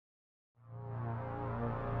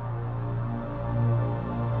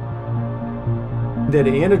that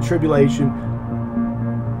at the end of tribulation,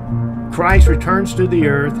 Christ returns to the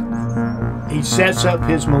earth. He sets up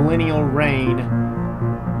his millennial reign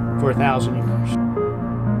for 1,000 years.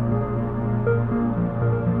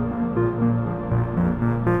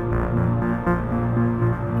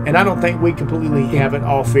 And I don't think we completely have it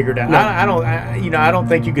all figured out. No. I don't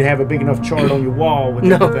think you could have a big enough chart on your wall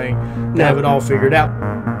with everything to have it all figured out.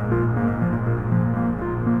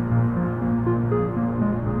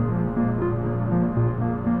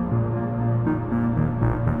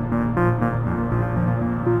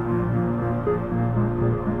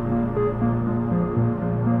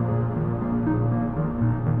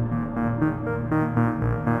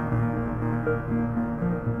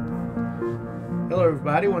 Hello,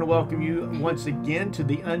 everybody. I want to welcome you once again to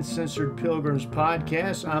the Uncensored Pilgrims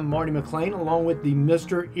podcast. I'm Marty McLain, along with the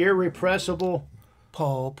Mr. Irrepressible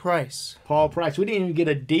Paul Price. Paul Price. We didn't even get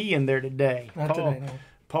a D in there today. Not today, no.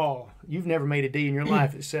 Paul, you've never made a D in your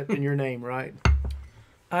life except in your name, right?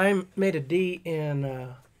 I made a D in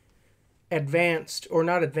advanced, or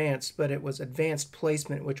not advanced, but it was advanced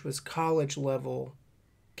placement, which was college level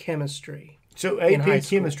chemistry. So in high AP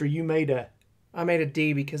school. chemistry, you made a... I made a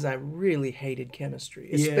D because I really hated chemistry,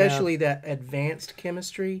 especially that advanced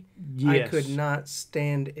chemistry. Yes. I could not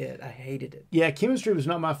stand it. I hated it. Yeah, chemistry was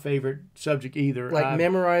not my favorite subject either. Like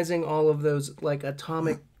memorizing all of those like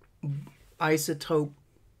atomic isotope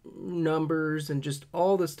numbers and just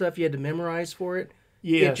all the stuff you had to memorize for it.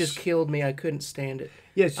 Yes. It just killed me. I couldn't stand it.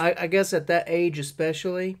 Yes. I guess at that age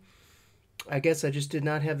especially, I guess I just did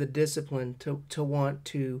not have the discipline to want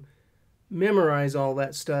to memorize all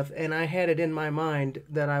that stuff, and I had it in my mind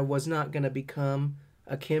that I was not going to become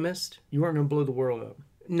a chemist. You weren't going to blow the world up.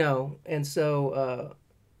 No, and so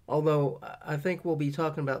although I think we'll be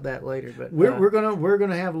talking about that later, but We're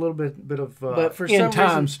gonna have a little bit of but for end some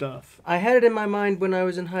time reason, stuff. I had it in my mind when I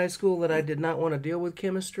was in high school that I did not want to deal with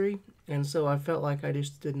chemistry, and so I felt like I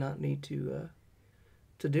just did not need to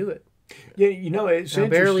do it. Yeah, you know, it's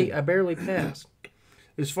interesting. I barely passed.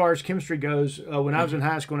 As far as chemistry goes, when I was in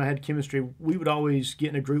high school and I had chemistry, we would always get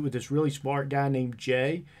in a group with this really smart guy named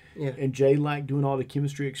Jay. Yeah. And Jay liked doing all the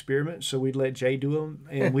chemistry experiments, so we'd let Jay do them,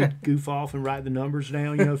 and we'd goof off and write the numbers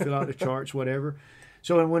down, fill out the charts, whatever.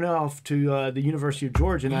 So I went off to the University of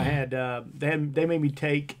Georgia, and I had they made me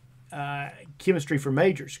take chemistry for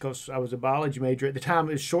majors because I was a biology major at the time.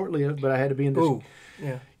 It was short-lived, but I had to be in this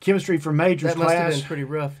chemistry for majors that class. That must have been pretty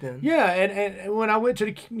rough then. Yeah, and when I went to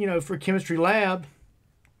the for chemistry lab.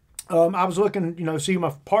 I was looking, see who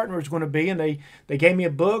my partner was going to be, and they gave me a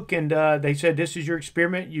book, and they said, this is your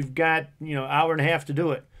experiment. You've got, hour and a half to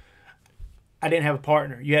do it. I didn't have a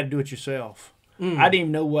partner. You had to do it yourself. I didn't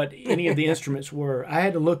even know what any of the instruments were. I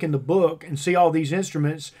had to look in the book and see all these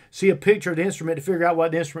instruments, see a picture of the instrument to figure out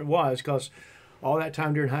what the instrument was, because all that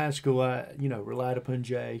time during high school, I, relied upon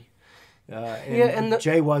Jay. And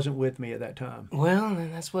Jay wasn't with me at that time. Well,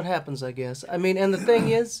 then that's what happens, I guess. I mean, and the thing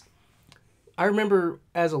is, I remember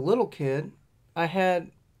as a little kid, I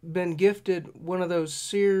had been gifted one of those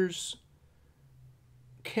Sears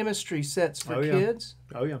chemistry sets for kids.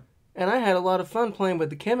 Oh, yeah. And I had a lot of fun playing with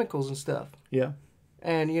the chemicals and stuff. Yeah.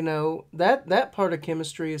 And, that part of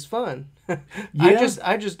chemistry is fun. Yeah.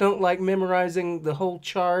 I just don't like memorizing the whole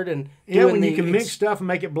chart and doing when you can mix stuff and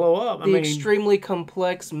make it blow up. Extremely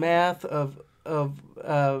complex math of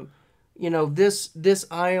this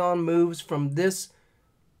ion moves from this,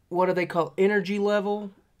 what do they call, energy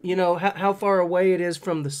level? How far away it is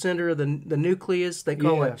from the center of the nucleus. They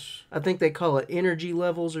call it, I think they call it energy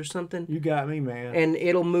levels or something. You got me, man. And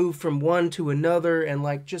it'll move from one to another, and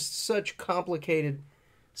like just such complicated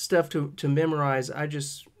stuff to memorize. I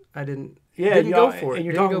didn't go for it. And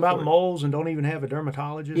you're talking about moles and don't even have a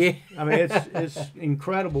dermatologist. Yeah. I mean, it's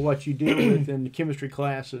incredible what you deal with in the chemistry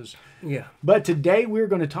classes. Yeah. But today we're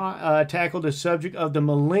going to tackle the subject of the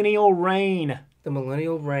Millennial Reign. The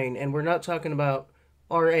Millennial Reign. And we're not talking about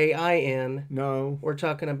R-A-I-N. No. We're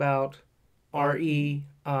talking about R-E-I-G-N.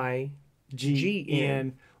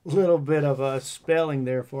 Little bit of a spelling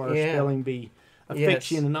there for our spelling bee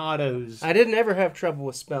aficionados. I didn't ever have trouble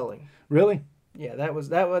with spelling. Really? Yeah, that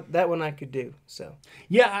one I could do. So.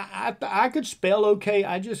 Yeah, I could spell okay.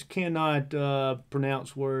 I just cannot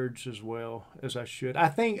pronounce words as well as I should. I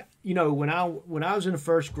think when I was in the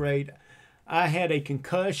first grade, I had a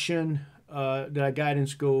concussion that I got in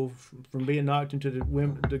school from being knocked into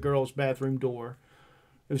the girls' bathroom door.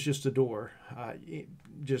 It was just a door. It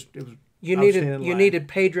was. You needed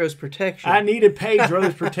Pedro's protection. I needed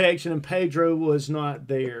Pedro's protection, and Pedro was not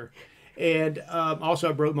there. And also,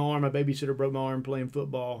 I broke my arm. My babysitter broke my arm playing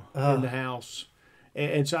football in the house.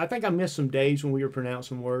 And so I think I missed some days when we were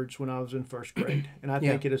pronouncing words when I was in first grade. And I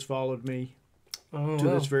think it has followed me Oh, to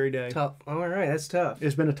this very day. Tough. All right, that's tough.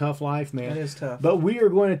 It's been a tough life, man. That is tough. But we are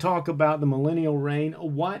going to talk about the millennial reign.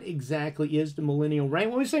 What exactly is the millennial reign?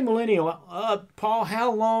 When we say millennial, Paul,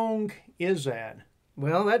 how long is that?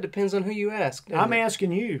 Well, that depends on who you ask. I'm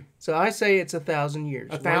asking you. So I say it's 1,000 years.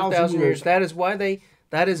 1,000 years. That is why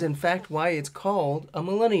that is in fact why it's called a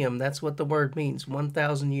millennium. That's what the word means,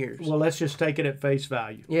 1,000 years. Well, let's just take it at face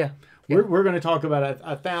value. Yeah. We're going to talk about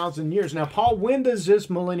 1,000 years. Now, Paul, when does this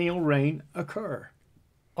millennial reign occur?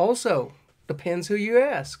 Also, depends who you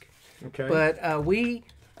ask. Okay. But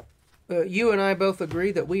you and I both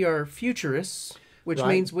agree that we are futurists, which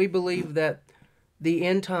means we believe that the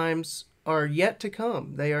end times are yet to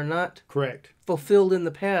come. They are not correct fulfilled in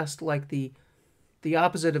the past, like the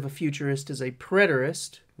opposite of a futurist is a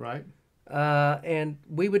preterist. Right. And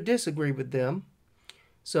we would disagree with them.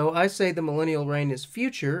 So I say the millennial reign is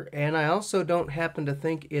future, and I also don't happen to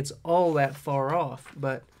think it's all that far off.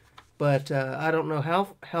 But I don't know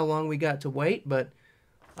how long we got to wait, but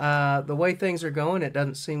the way things are going, it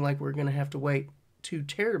doesn't seem like we're going to have to wait too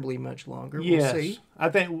terribly much longer. Yes. We'll see. I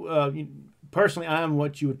think, personally, I'm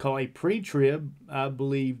what you would call a pre-trib. I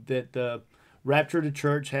believe that the rapture of the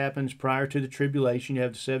church happens prior to the tribulation. You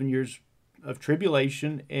have the 7 years of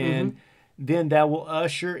tribulation, and then that will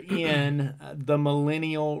usher in the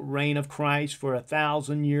millennial reign of Christ for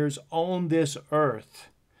 1,000 years on this earth.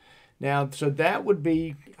 Now, so that would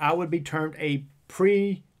be, I would be termed a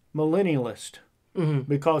pre-millennialist,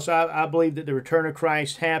 because I believe that the return of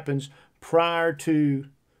Christ happens prior to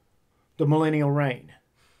the millennial reign.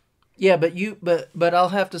 Yeah, but I'll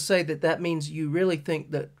have to say that means you really think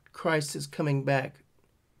that Christ is coming back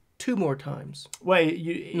 2 more times.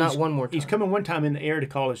 Wait, not 1 more time. He's coming 1 time in the air to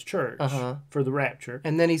call his church for the rapture.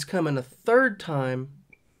 And then he's coming a 3rd time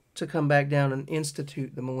to come back down and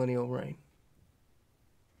institute the millennial reign.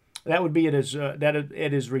 That would be at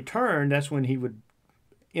his return. That's when he would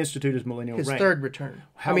institute his millennial reign. His 3rd return.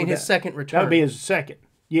 His 2nd return. That would be his 2nd.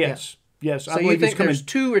 Yes. Yeah. Yes. So you think there's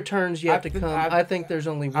 2 returns yet to come? I think there's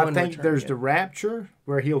only 1 return. I think there's the rapture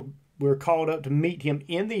where we're called up to meet him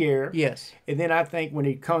in the air. Yes. And then I think when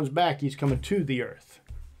he comes back, he's coming to the earth.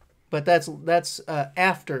 But that's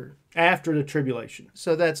after the tribulation.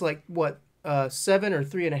 So that's like what 7 or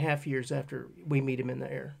 3.5 years after we meet him in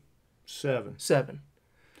the air. 7.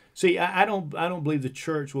 See, I don't believe the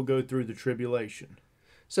church will go through the tribulation.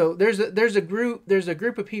 So there's a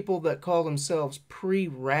group of people that call themselves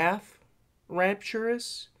pre-wrath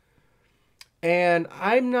rapturists. And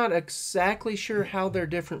I'm not exactly sure how they're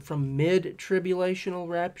different from mid-tribulational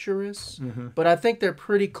rapturists, but I think they're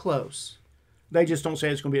pretty close. They just don't say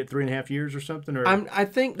it's going to be at 3.5 years or something, or I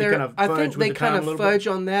think they kind of fudge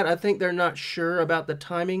on that. I think they're not sure about the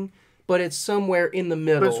timing, but it's somewhere in the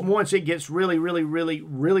middle. But once it gets really, really, really,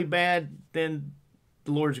 really bad, then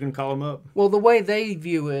the Lord's going to call them up. Well, the way they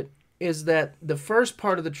view it is that the first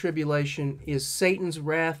part of the tribulation is Satan's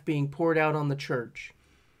wrath being poured out on the church.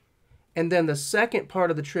 And then the second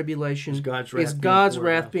part of the tribulation is God's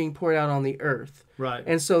wrath being poured out on the earth. Right.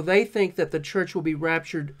 And so they think that the church will be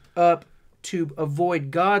raptured up to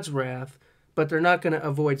avoid God's wrath, but they're not going to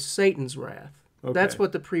avoid Satan's wrath. Okay. That's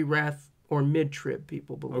what the pre-wrath or mid-trib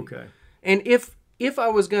people believe. Okay. And if I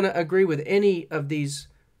was going to agree with any of these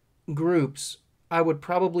groups, I would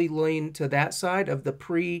probably lean to that side of the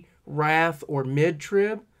pre-wrath or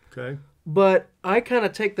mid-trib. Okay. But I kind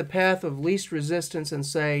of take the path of least resistance and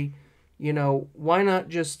say, why not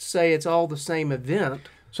just say it's all the same event?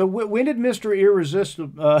 So when did Mr.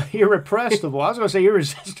 Irrepressible, I was going to say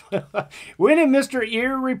irresistible, when did Mr.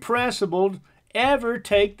 Irrepressible ever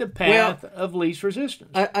take the path of least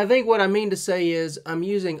resistance? I think what I mean to say is I'm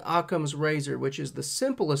using Occam's razor, which is the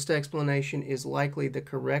simplest explanation is likely the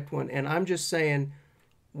correct one. And I'm just saying,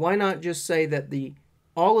 why not just say that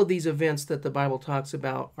all of these events that the Bible talks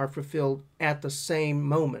about are fulfilled at the same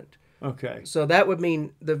moment? Okay. So that would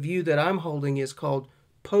mean the view that I'm holding is called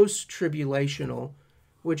post-tribulational,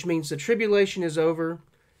 which means the tribulation is over.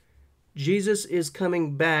 Jesus is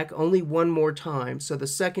coming back only 1 more time, so the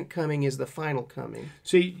second coming is the final coming.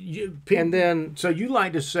 See, so you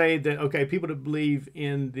like to say that people that believe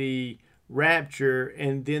in the rapture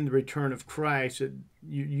and then the return of Christ,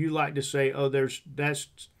 you like to say, that's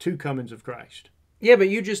 2 comings of Christ. Yeah, but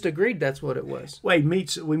you just agreed that's what it was. Wait,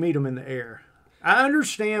 we meet him in the air. I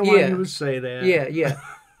understand why you would say that. Yeah.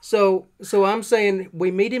 So I'm saying we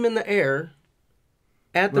meet him in the air.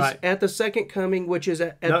 At the second coming, which is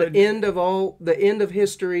at the end of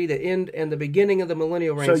history, the end and the beginning of the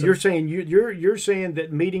millennial reign. So you're saying you're saying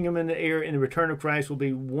that meeting him in the air in the return of Christ will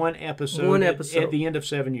be one episode. At the end of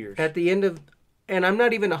 7 years. At the end of and I'm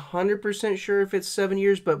not even 100% sure if it's 7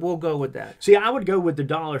 years, but we'll go with that. See, I would go with the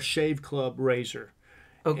Dollar Shave Club razor.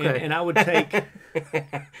 Okay. And I would take...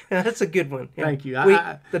 That's a good one. Yeah. Thank you.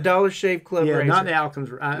 The Dollar Shave Club razor. Not the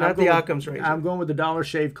Occam's. Not the Occam's razor. I'm going with the Dollar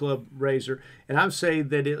Shave Club razor. And I'm saying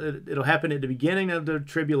that it'll happen at the beginning of the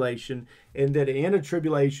tribulation, and that at the end of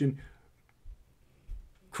tribulation,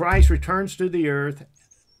 Christ returns to the earth.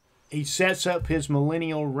 He sets up his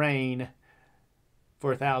millennial reign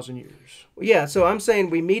for 1,000 years. Yeah, so I'm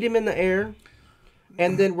saying we meet him in the air,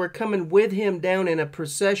 and then we're coming with him down in a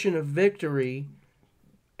procession of victory.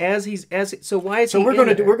 So why is he? So we're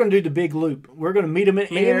going to do the big loop. We're going to meet him in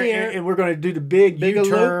the air, and we're going to do the big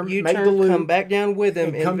U-turn, make the loop, come back down with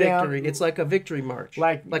him in victory. It's like a victory march,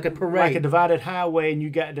 like a parade, like a divided highway, and you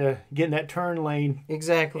got to get in that turn lane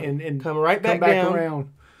exactly, and come right back down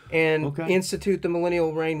around, and institute the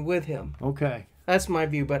millennial reign with him. Okay, that's my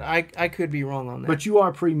view, but I could be wrong on that. But you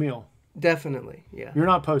are pre-mill, definitely, yeah. You're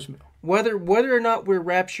not post-mill. Whether or not we're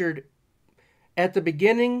raptured at the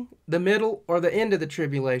beginning, the middle, or the end of the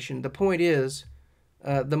tribulation, the point is,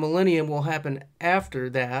 the millennium will happen after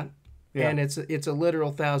that, and it's a literal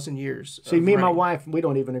 1,000 years. See, me and my wife, we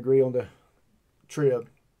don't even agree on the trib.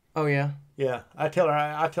 Oh yeah. Yeah, I tell her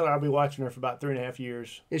I'll be watching her for about 3.5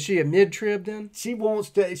 years. Is she a mid-trib then? She wants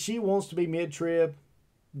to be mid-trib.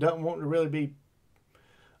 Doesn't want to really be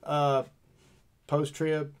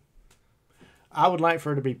post-trib. I would like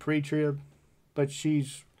for her to be pre-trib, but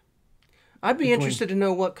she's. I'd be interested to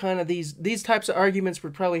know what kind of these types of arguments were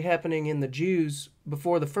probably happening in the Jews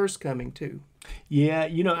before the first coming too. Yeah,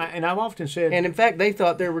 and I've often said... And in fact, they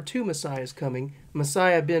thought there were two Messiahs coming.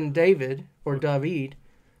 Messiah ben David, or David,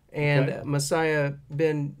 and Messiah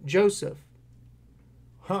ben Joseph.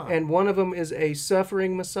 Huh. And one of them is a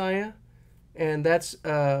suffering Messiah, and that's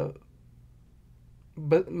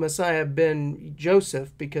Messiah ben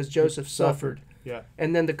Joseph, because Joseph suffered. Yeah.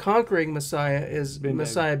 And then the conquering Messiah is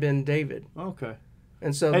Messiah ben David. Okay.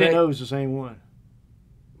 And so they didn't know it was the same one.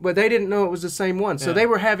 But they didn't know it was the same one. So they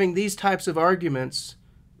were having these types of arguments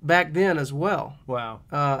back then as well. Wow.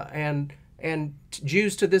 And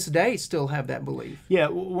Jews to this day still have that belief. Yeah,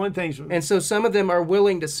 one thing. And so some of them are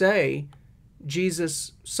willing to say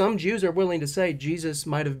some Jews are willing to say Jesus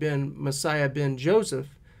might have been Messiah ben Joseph,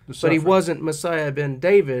 but he wasn't Messiah ben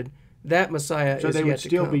David. That Messiah is yet to come. So they would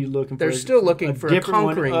still be looking for They're still looking for a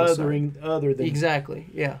conquering Messiah. Other than... Exactly,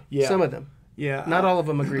 yeah. Some of them. Yeah. Not all of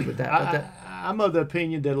them agree with that. I'm of the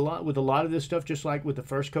opinion that with a lot of this stuff, just like with the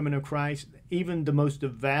first coming of Christ, even the most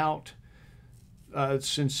devout,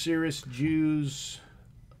 sincerest Jews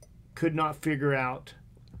could not figure out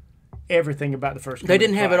everything about the first coming They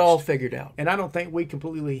didn't of have Christ. it all figured out. And I don't think we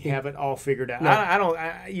completely have it all figured out. No. I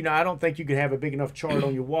don't think you could have a big enough chart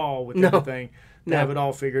on your wall with everything to have it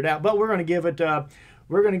all figured out. But we're going to give it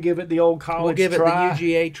the old college We'll give try. it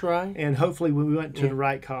the UGA try. And hopefully we went to the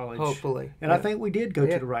right college. Hopefully. And I think we did go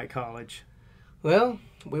to the right college. Well,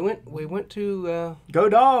 we went to Go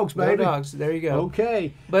Dogs, baby. Go Dogs. There you go.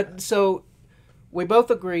 Okay. But so we both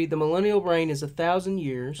agree the millennial reign is 1,000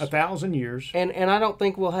 years. 1,000 years. And I don't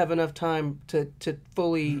think we'll have enough time to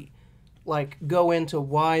fully go into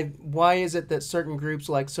why is it that certain groups,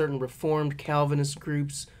 like certain Reformed Calvinist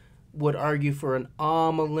groups, would argue for an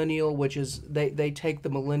amillennial, which is they take the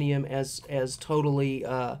millennium as totally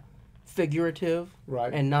figurative,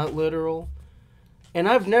 right, and not literal. And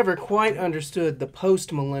I've never quite understood the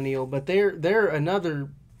post-millennial, but they're another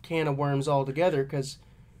can of worms altogether, because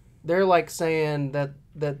they're like saying that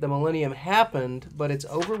the millennium happened, but it's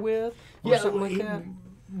over with, or something like that.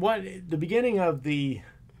 The beginning of the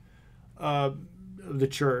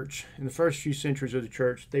church, in the first few centuries of the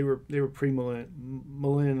church, they were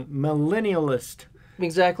millennialist.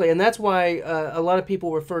 Exactly, and that's why a lot of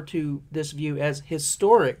people refer to this view as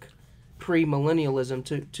historic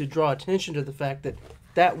premillennialism, to draw attention to the fact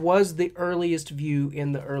that was the earliest view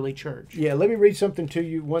in the early church. Yeah, let me read something to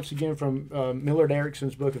you once again from Millard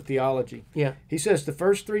Erickson's book of theology. Yeah. He says the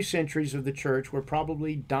first 3 centuries of the church were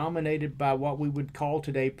probably dominated by what we would call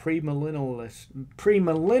today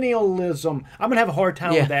premillennialism. I'm going to have a hard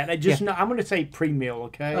time with that. I'm going to say pre-mill,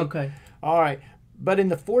 okay? Okay. All right. But in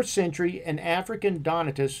the 4th century, an African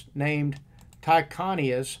Donatist named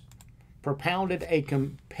Tychonius propounded a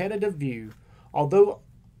competitive view. Although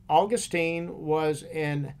Augustine was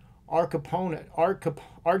an arch-opponent of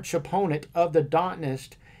the Donatist,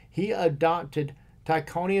 he adopted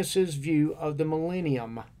Tychonius's view of the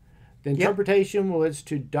millennium. The interpretation was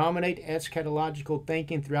to dominate eschatological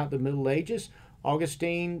thinking throughout the Middle Ages.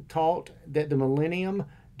 Augustine taught that the millennium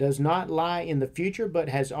does not lie in the future, but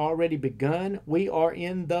has already begun. We are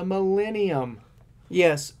in the millennium.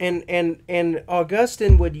 Yes, and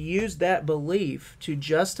Augustine would use that belief to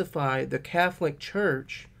justify the Catholic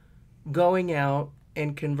Church going out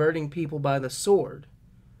and converting people by the sword.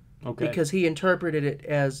 Okay. Because he interpreted it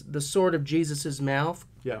as the sword of Jesus' mouth,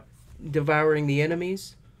 Yeah. devouring the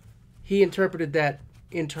enemies. He interpreted that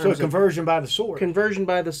in terms So conversion by the sword. conversion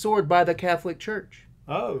by the sword by the Catholic Church.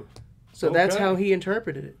 Oh. So that's Okay. how he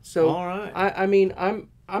interpreted it. So All right. I mean,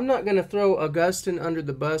 I'm not going to throw Augustine under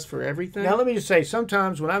the bus for everything. Now let me just say,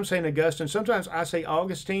 sometimes when I'm saying Augustine, sometimes I say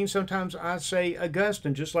Augustine, sometimes I say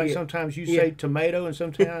Augustine, just like Yeah. sometimes you Yeah. say tomato and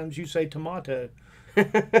sometimes you say tomato.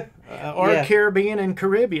 Or Yeah. Caribbean and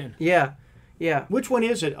Caribbean. Yeah, yeah. Which one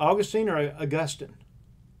is it, Augustine or Augustine?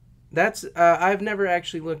 That's I've never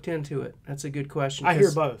actually looked into it. That's a good question. I hear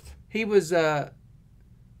 'Cause both. He was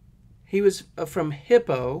from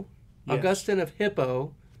Hippo, Yes. Augustine of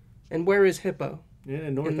Hippo, and where is Hippo? Yeah,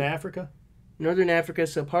 in North Africa. Northern Africa,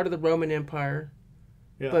 so part of the Roman Empire,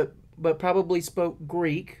 Yeah. but probably spoke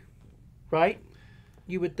Greek, right?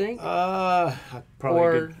 You would think, I probably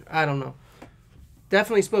or did. I don't know.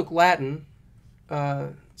 Definitely spoke Latin.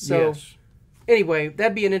 So Yes. anyway,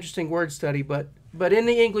 that'd be an interesting word study. But in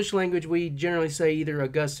the English language, we generally say either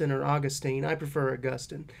Augustine or Augustine. I prefer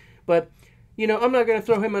Augustine, but I'm not going to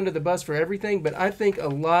throw him under the bus for everything. But I think a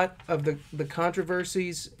lot of the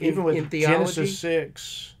controversies Even with in theology, Genesis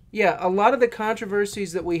 6. yeah, a lot of the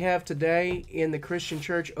controversies that we have today in the Christian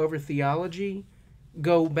church over theology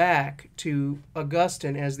go back to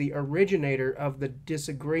Augustine as the originator of the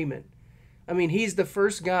disagreement. I mean, he's the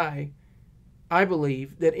first guy, I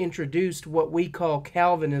believe, that introduced what we call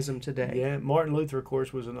Calvinism today. Yeah, Martin Luther, of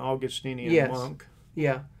course, was an Augustinian Yes. monk.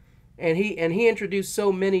 Yeah. And he introduced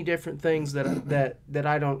so many different things that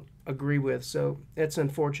I don't agree with. So it's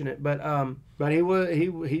unfortunate, but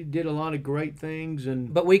he did a lot of great things,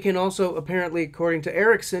 and we can also, apparently, according to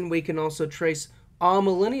Erickson, we can also trace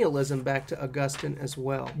amillennialism back to Augustine as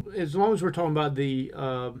well. as long as we're talking about the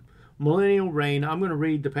millennial reign, I'm going to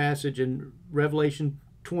read the passage in Revelation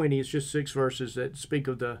 20. It's just 6 verses that speak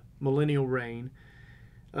of the millennial reign.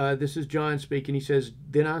 This is John speaking. He says,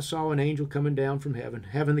 "Then I saw an angel coming down from heaven,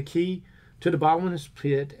 having the key to the bottomless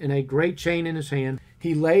pit and a great chain in his hand.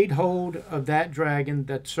 He laid hold of that dragon,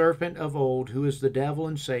 that serpent of old, who is the devil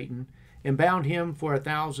and Satan, and bound him for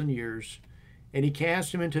 1,000 years. And he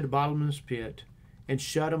cast him into the bottomless pit, and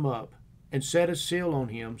shut him up, and set a seal on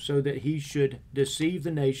him, so that he should deceive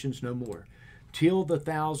the nations no more, till the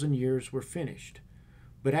 1,000 years were finished.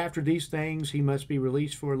 But after these things he must be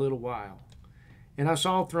released for a little while. And I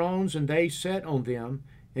saw thrones, and they sat on them,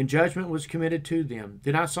 and judgment was committed to them.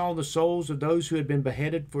 Then I saw the souls of those who had been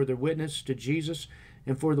beheaded for their witness to Jesus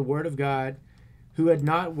and for the word of God, who had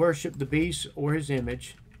not worshipped the beast or his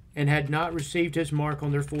image, and had not received his mark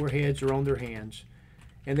on their foreheads or on their hands.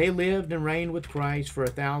 And they lived and reigned with Christ for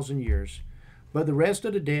 1,000 years. But the rest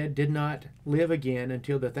of the dead did not live again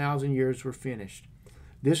until the 1,000 years were finished.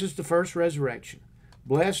 This is the first resurrection.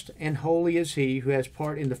 Blessed and holy is he who has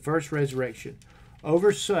part in the first resurrection.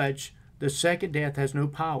 Over such the second death has no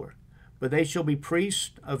power, but they shall be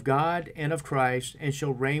priests of God and of Christ, and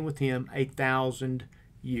shall reign with him 1,000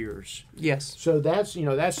 years." Yes. So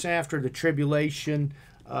that's after the tribulation.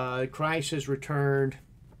 Christ has returned.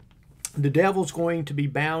 The devil's going to be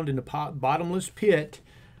bound in the bottomless pit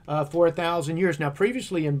for 1,000 years. Now,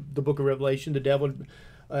 previously in the book of Revelation, the devil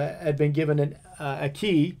had been given a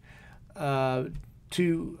key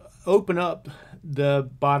to open up the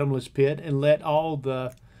bottomless pit and let all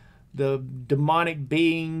the demonic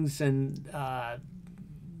beings and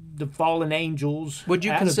the fallen angels. Would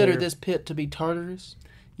you out of consider there. this pit to be Tartarus?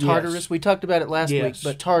 Yes. Tartarus. We talked about it last week, Yes.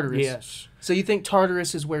 but Tartarus. Yes. So you think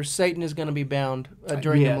Tartarus is where Satan is going to be bound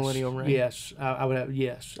during the Yes. millennial reign? Yes, I would have.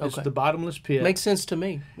 Yes, it's Okay. the bottomless pit. Makes sense to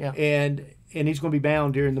me. Yeah. and he's going to be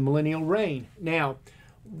bound during the millennial reign. Now,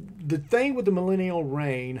 the thing with the millennial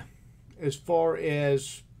reign, as far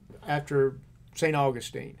as after St.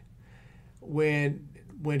 Augustine, when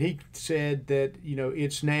he said that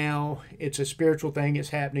it's a spiritual thing, it's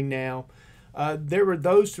happening now, there were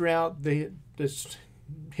those throughout this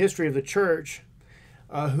history of the church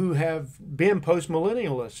who have been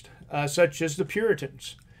post-millennialist, such as the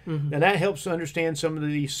Puritans. Mm-hmm. Now that helps to understand some of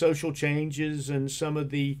the social changes and some of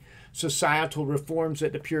the societal reforms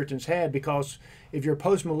that the Puritans had, because if you're a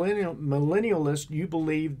post-millennialist, you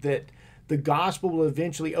believe that the gospel will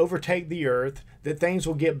eventually overtake the earth, that things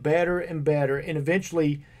will get better and better, and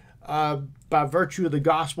eventually, by virtue of the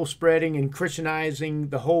gospel spreading and Christianizing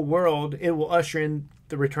the whole world, it will usher in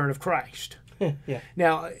the return of Christ. Yeah.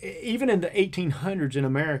 Now, even in the 1800s in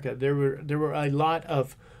America, there were a lot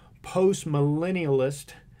of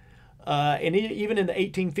post-millennialist Even in the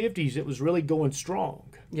 1850s, it was really going strong.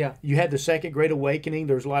 Yeah. You had the Second Great Awakening.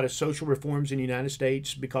 There was a lot of social reforms in the United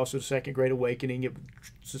States because of the Second Great Awakening.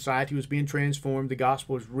 Society was being transformed. The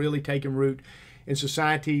gospel was really taking root, and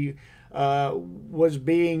society was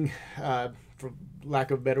being, for lack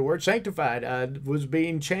of a better word, sanctified, was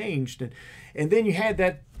being changed. And then you had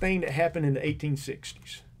that thing that happened in the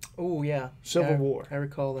 1860s. Oh, yeah. Civil War. I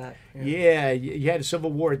recall that. Yeah, you had a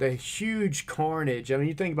Civil War, the huge carnage. I mean,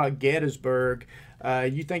 you think about Gettysburg.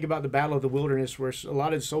 You think about the Battle of the Wilderness, where a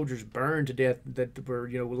lot of the soldiers burned to death that were,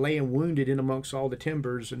 laying wounded in amongst all the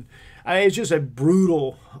timbers. And it's just a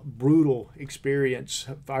brutal, brutal experience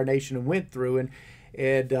our nation went through.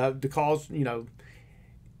 And the cause,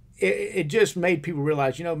 it just made people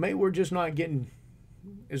realize, maybe we're just not getting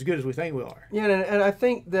as good as we think we are. Yeah, and I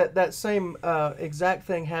think that same exact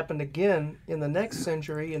thing happened again in the next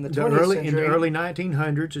century, in the 20th century. In the early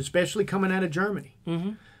 1900s, especially coming out of Germany.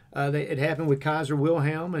 Mm-hmm. It happened with Kaiser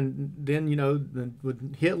Wilhelm, and then,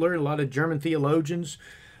 with Hitler, a lot of German theologians.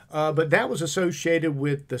 But that was associated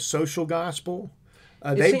with the social gospel.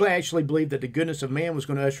 They actually believed that the goodness of man was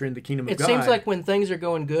going to usher in the kingdom of God. It seems like when things are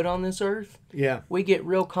going good on this earth, yeah, we get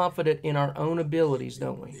real confident in our own abilities,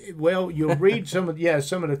 don't we? Well, you'll read some of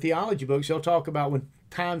the theology books. They'll talk about when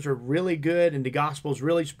times are really good and the gospel's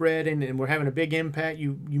really spreading and we're having a big impact.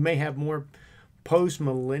 You may have more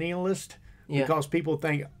post-millennialist because people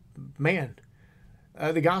think, man,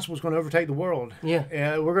 the gospel is going to overtake the world.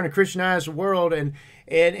 Yeah, we're going to Christianize the world, and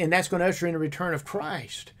that's going to usher in the return of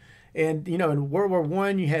Christ. And in World War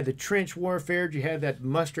I, you had the trench warfare, you had that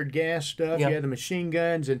mustard gas stuff, you had the machine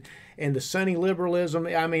guns, and the sunny liberalism.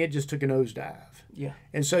 I mean, it just took a nosedive. Yeah.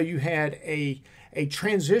 And so you had a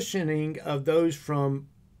transitioning of those from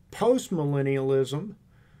post-millennialism,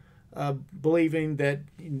 believing that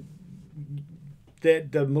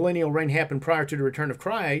the millennial reign happened prior to the return of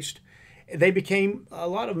Christ. A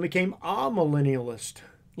lot of them became amillennialist.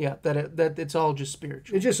 Yeah, that it's all just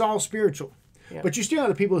spiritual. It's just all spiritual. Yeah. But you still have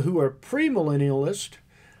the people who are premillennialist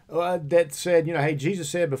that said, hey, Jesus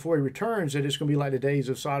said before he returns that it's going to be like the days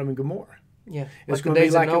of Sodom and Gomorrah. Yeah, it's going to be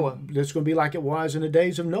like Noah. It's going to be like it was in the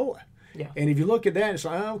days of Noah. Yeah. And if you look at that, it's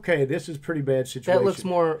like, okay, this is a pretty bad situation. That looks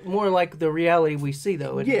more like the reality we see,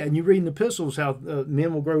 though. Yeah, and you read in the epistles how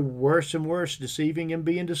men will grow worse and worse, deceiving and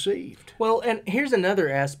being deceived. Well, and here's another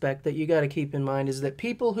aspect that you got to keep in mind is that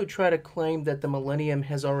people who try to claim that the millennium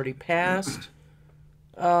has already passed,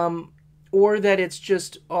 or that it's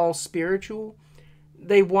just all spiritual,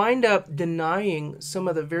 they wind up denying some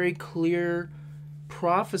of the very clear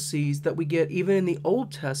prophecies that we get even in the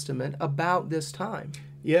Old Testament about this time.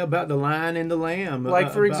 Yeah, about the lion and the lamb.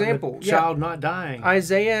 Like, for example, the child not dying.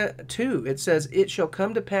 Isaiah 2, it says, "It shall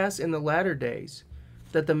come to pass in the latter days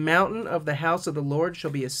that the mountain of the house of the Lord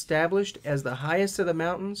shall be established as the highest of the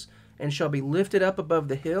mountains, and shall be lifted up above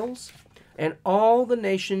the hills, and all the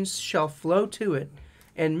nations shall flow to it.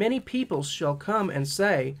 And many peoples shall come and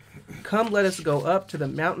say, Come, let us go up to the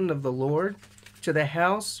mountain of the Lord, to the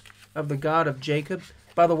house of the God of Jacob."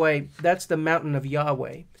 By the way, that's the mountain of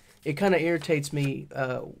Yahweh. It kind of irritates me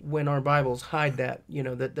when our Bibles hide that,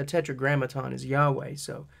 that the Tetragrammaton is Yahweh.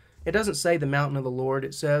 So it doesn't say the mountain of the Lord.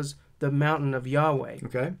 It says the mountain of Yahweh.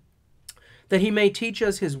 Okay. That he may teach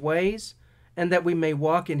us his ways, and that we may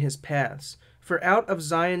walk in his paths. For out of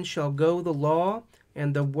Zion shall go the law,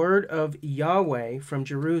 and the word of Yahweh from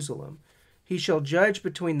Jerusalem. He shall judge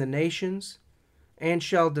between the nations, and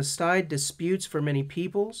shall decide disputes for many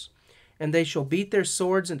peoples. And they shall beat their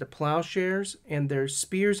swords into plowshares, and their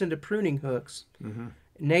spears into pruning hooks. Mm-hmm.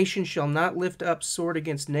 Nation shall not lift up sword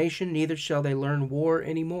against nation, neither shall they learn war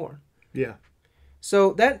anymore. Yeah.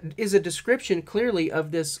 So that is a description clearly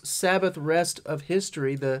of this Sabbath rest of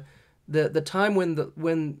history, the time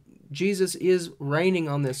when Jesus is reigning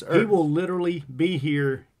on this earth. He will literally be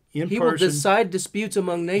here in person. He will decide disputes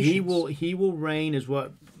among nations. He will reign, is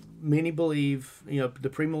what many believe. The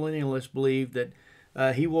premillennialists believe that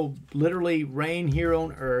he will literally reign here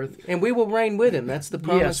on earth, and we will reign with him. That's the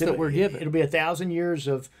promise that we're given. It'll be 1,000 years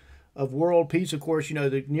of world peace. Of course,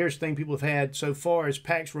 the nearest thing people have had so far is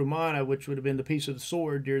Pax Romana, which would have been the peace of the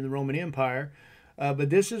sword during the Roman Empire. But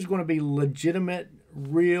this is going to be legitimate,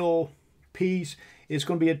 real peace. It's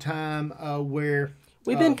going to be a time where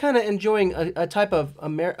we've been kind of enjoying a type of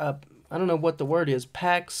I don't know what the word is,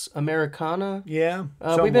 Pax Americana. Yeah,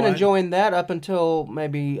 we've been enjoying that up until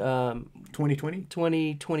maybe 2020,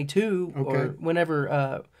 2022, okay, or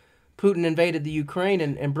whenever Putin invaded the Ukraine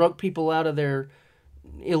and broke people out of their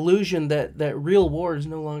illusion that real war is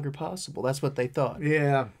no longer possible. That's what they thought.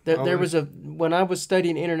 Yeah. There was when I was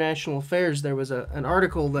studying international affairs, there was an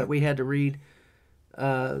article that we had to read,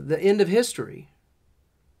 The End of History.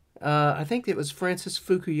 I think it was Francis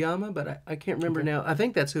Fukuyama, but I can't remember now. I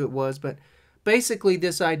think that's who it was. But basically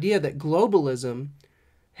this idea that globalism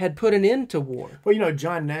had put an end to war. Well,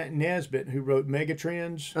 John Nesbitt, who wrote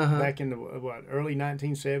Megatrends back in the early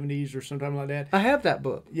 1970s or sometime like that. I have that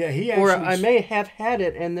book. Yeah, he actually... Or I may have had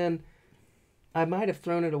it, and then I might have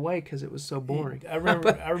thrown it away because it was so boring. I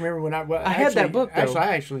remember when I had that book, though. Actually,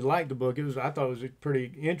 I actually liked the book. I thought it was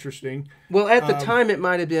pretty interesting. Well, at the time, it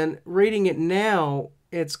might have been. Reading it now,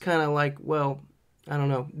 it's kind of like, well, I don't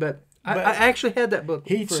know. But I actually had that book.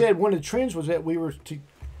 He said one of the trends was that we were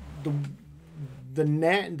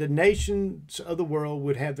the nations of the world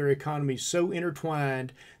would have their economies so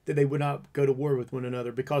intertwined that they would not go to war with one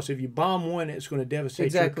another, because if you bomb one, it's going to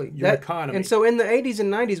devastate your economy. And so in the 80s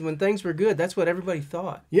and 90s, when things were good, that's what everybody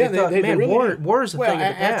thought. Yeah, they thought, man, really, war is a thing of the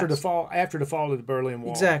past. After the fall of the Berlin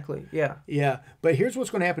Wall. Exactly, yeah. Yeah, but here's what's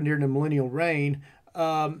going to happen during the Millennial Reign.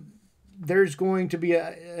 There's going to be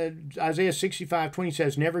Isaiah 65:20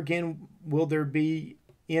 says, "Never again will there be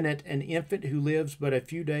in it an infant who lives but a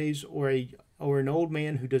few days, or an old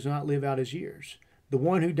man who does not live out his years. The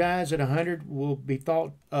one who dies at 100 will be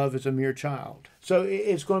thought of as a mere child." So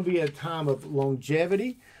it's going to be a time of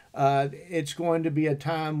longevity. It's going to be a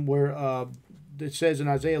time where it says in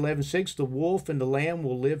Isaiah 11:6, "The wolf and the lamb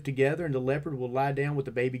will live together, and the leopard will lie down with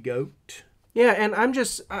the baby goat." Yeah, and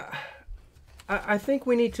I think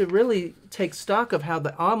we need to really take stock of how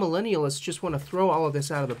the amillennialists just want to throw all of this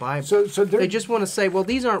out of the Bible. So they just want to say, well,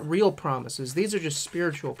 these aren't real promises. These are just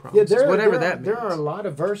spiritual promises, whatever that means. There are a lot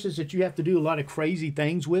of verses that you have to do a lot of crazy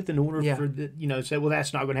things with in order for say, well,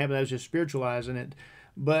 that's not going to happen. That was just spiritualizing it.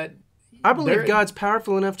 But I believe God's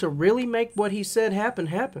powerful enough to really make what He said happen.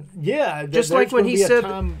 Yeah, just like when He said, a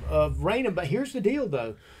time of reign. But here's the deal,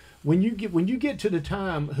 though: when you get to the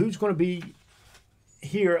time, who's going to be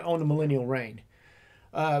here on the Millennial Reign?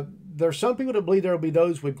 There's some people that believe there will be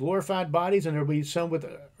those with glorified bodies, and there will be some with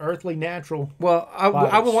earthly natural. Well,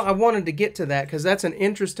 I wanted to get to that because that's an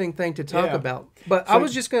interesting thing to talk about. But I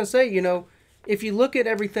was just going to say, if you look at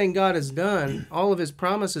everything God has done, all of His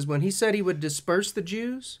promises, when He said He would disperse the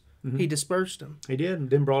Jews, He dispersed them. He did, and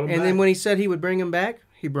then brought them back. And then when He said He would bring them back,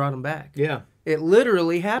 He brought them back. Yeah. It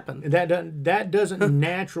literally happened. That doesn't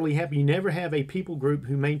naturally happen. You never have a people group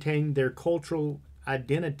who maintain their cultural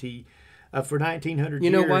identity for 1900 years.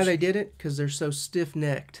 You know why they did it? Because they're so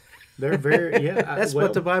stiff-necked. They're very, That's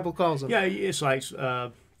what the Bible calls them. Yeah, it's like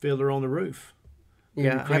Fiddler on the Roof.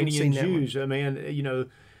 Yeah, Ukrainian Jews. I mean,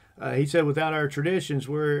 he said, without our traditions,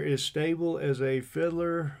 we're as stable as a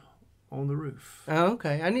fiddler on the roof. Oh,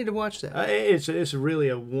 okay. I need to watch that. It's really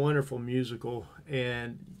a wonderful musical,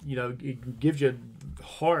 and it gives you a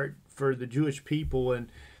heart for the Jewish people, and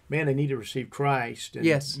man, they need to receive Christ. And,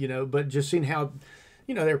 yes. But just seeing how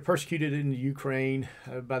they're persecuted in the Ukraine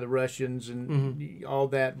by the Russians and all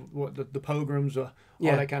that, the pogroms, all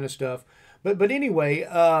that kind of stuff. But anyway,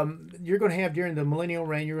 you're going to have during the Millennial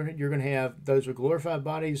Reign, you're going to have those with glorified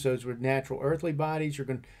bodies, those with natural earthly bodies. You're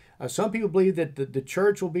going. Some people believe that the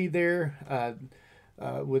church will be there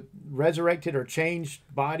with resurrected or changed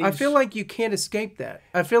bodies. I feel like you can't escape that.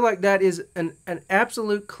 I feel like that is an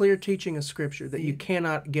absolute clear teaching of Scripture that you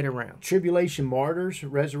cannot get around. Tribulation martyrs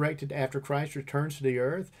resurrected after Christ returns to the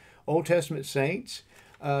earth. Old Testament saints.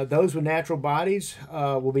 Those with natural bodies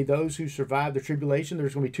will be those who survive the tribulation.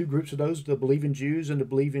 There's going to be two groups of those: the believing Jews and the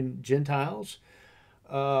believing Gentiles.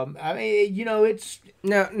 It's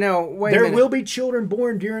now wait. There will be children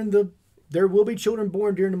born during the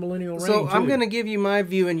Millennial Reign. So I'm going to give you my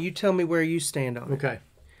view, and you tell me where you stand on it. Okay.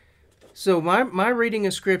 So my reading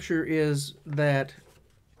of Scripture is that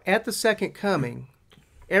at the second coming,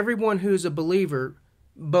 everyone who's a believer,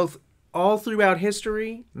 both all throughout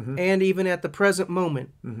history and even at the present moment,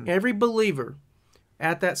 every believer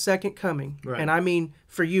at that second coming, and I mean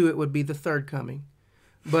for you it would be the third coming,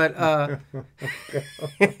 but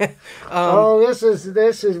this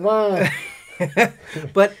is why.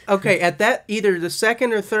 But okay, at that either the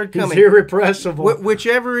second or third coming, he's irrepressible.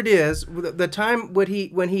 Whichever it is, the time when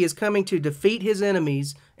he is coming to defeat his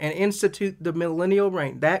enemies and institute the Millennial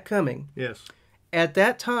Reign, that coming. Yes. At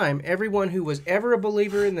that time, everyone who was ever a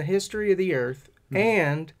believer in the history of the earth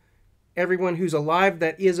and everyone who's alive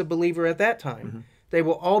that is a believer at that time, they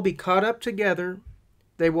will all be caught up together.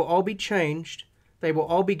 They will all be changed. They will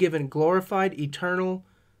all be given glorified, eternal,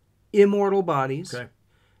 immortal bodies. Okay.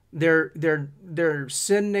 Their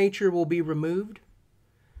sin nature will be removed,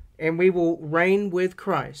 and we will reign with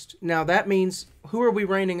Christ. Now that means, who are we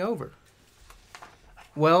reigning over?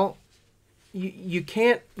 Well, you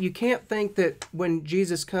can't think that when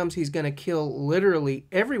Jesus comes, He's going to kill literally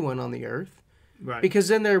everyone on the earth. Right. Because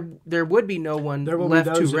then there would be no one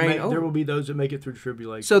left to reign over. There will be those that make it through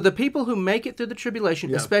tribulation. So the people who make it through the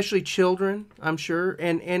tribulation, especially children, I'm sure,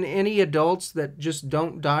 and any adults that just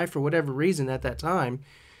don't die for whatever reason at that time,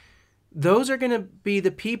 those are going to be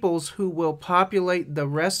the peoples who will populate the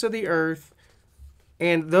rest of the earth,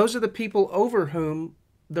 and those are the people over whom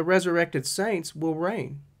the resurrected saints will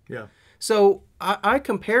reign. Yeah. So I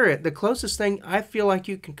compare it. The closest thing I feel like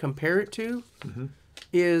you can compare it to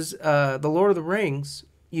is the Lord of the Rings.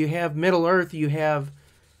 You have Middle Earth. You have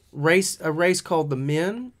a race called the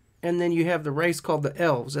men, and then you have the race called the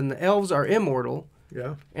elves. And the elves are immortal.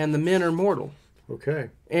 Yeah. And the men are mortal. Okay.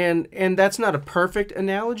 And that's not a perfect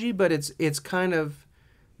analogy, but it's kind of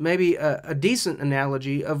maybe a decent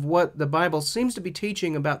analogy of what the Bible seems to be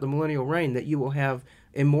teaching about the millennial reign, that you will have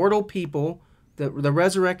immortal people, the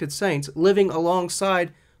resurrected saints, living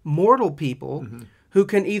alongside mortal people who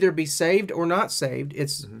can either be saved or not saved.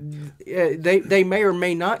 It's they may or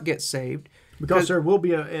may not get saved. Because there will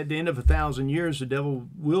be, at the end of 1,000 years, the devil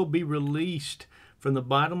will be released from the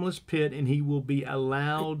bottomless pit, and he will be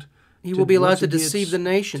allowed... He will be allowed to deceive the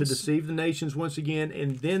nations. To deceive the nations once again,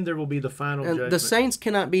 and then there will be the final judgment. The saints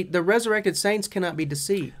cannot be, the resurrected saints cannot be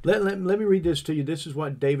deceived. Let me read this to you. This is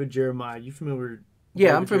what David Jeremiah, you familiar with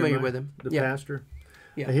Yeah, I'm familiar with him. The pastor?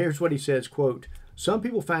 Yeah. Here's what he says, quote, "Some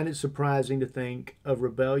people find it surprising to think of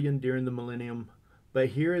rebellion during the millennium, but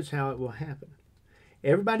here is how it will happen.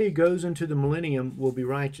 Everybody who goes into the millennium will be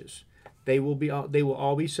righteous. They will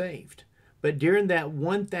all be saved. But during that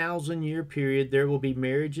 1,000-year period, there will be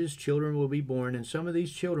marriages, children will be born, and some of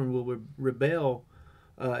these children will rebel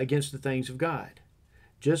against the things of God.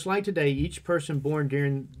 Just like today, each person born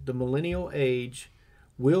during the millennial age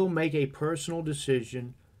will make a personal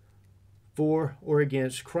decision for or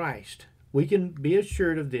against Christ. We can be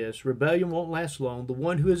assured of this. Rebellion won't last long. The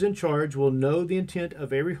one who is in charge will know the intent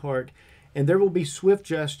of every heart, and there will be swift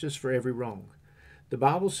justice for every wrong. The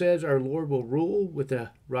Bible says our Lord will rule with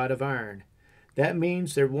a rod of iron. That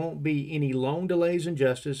means there won't be any long delays in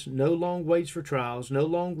justice, no long waits for trials, no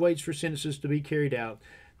long waits for sentences to be carried out.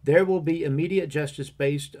 There will be immediate justice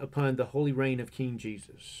based upon the holy reign of King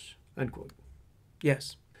Jesus." Unquote.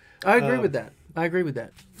 Yes. I agree with that. I agree with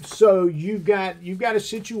that. So you've got a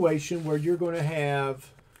situation where you're going to have...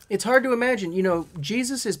 It's hard to imagine. You know,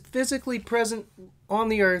 Jesus is physically present on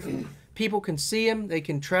the earth. People can see him. They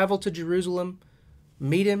can travel to Jerusalem,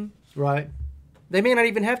 meet him. Right. They may not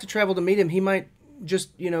even have to travel to meet him. He might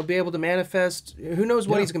just, be able to manifest. Who knows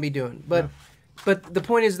what he's going to be doing? But the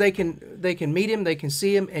point is, they can meet him, they can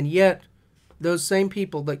see him, and yet those same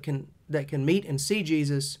people that can meet and see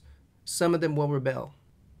Jesus, some of them will rebel.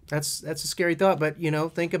 That's a scary thought. But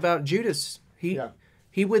think about Judas.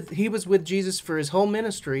 He was with Jesus for his whole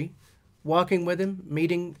ministry, walking with him,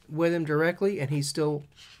 meeting with him directly, and he still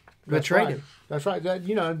betrayed him. That's right.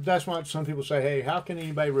 That's why some people say, "Hey, how can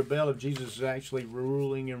anybody rebel if Jesus is actually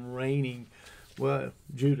ruling and reigning?" Well,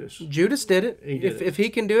 Judas did it. If he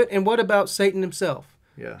can do it, and what about Satan himself?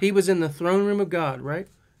 Yeah, he was in the throne room of God, right?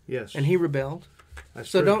 Yes, and he rebelled. That's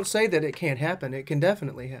so true. Don't say that it can't happen. It can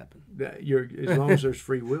definitely happen. As long as there's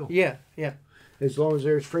free will. Yeah. As long as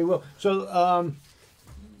there's free will. So,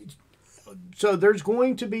 so there's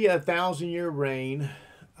going to be 1,000-year reign,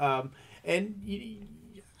 and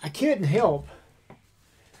I couldn't help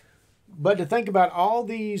but to think about all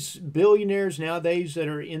these billionaires nowadays that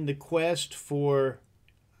are in the quest for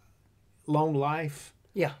long life,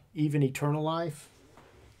 even eternal life.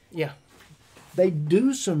 Yeah, they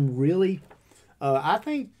do some really,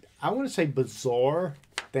 I want to say bizarre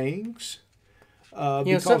things.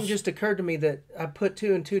 Something just occurred to me that I put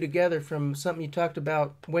two and two together from something you talked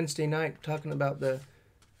about Wednesday night, talking about the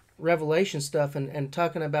Revelation stuff and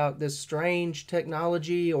talking about this strange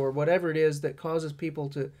technology or whatever it is that causes people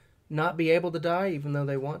to not be able to die even though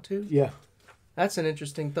they want to. Yeah. That's an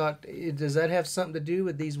interesting thought. Does that have something to do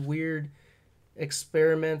with these weird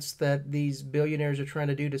experiments that these billionaires are trying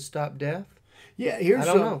to do to stop death? Yeah,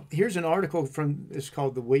 here's an article it's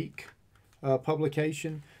called The Week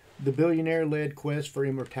publication, The Billionaire-Led Quest for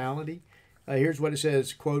Immortality. Here's what it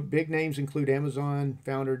says, quote, "Big names include Amazon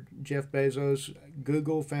founder Jeff Bezos,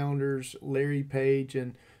 Google founders Larry Page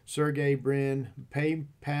and Sergey Brin,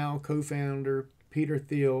 PayPal co-founder Peter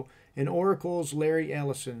Thiel, and Oracle's Larry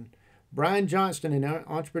Ellison. Brian Johnston, an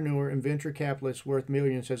entrepreneur and venture capitalist worth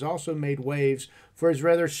millions, has also made waves for his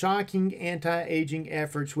rather shocking anti-aging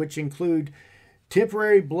efforts, which include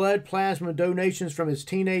temporary blood plasma donations from his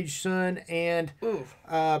teenage son, and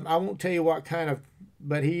I won't tell you what kind of,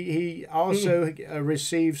 but he also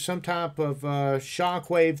received some type of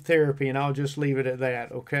shockwave therapy, and I'll just leave it at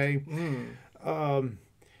that, okay?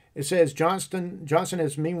 It says Johnson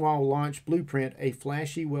has meanwhile launched Blueprint, a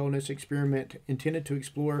flashy wellness experiment intended to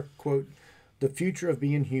explore, quote, the future of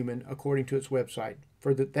being human, according to its website.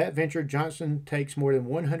 For that venture, Johnson takes more than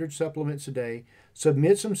 100 supplements a day,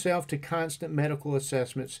 submits himself to constant medical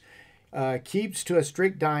assessments, keeps to a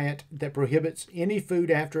strict diet that prohibits any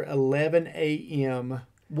food after 11 a.m.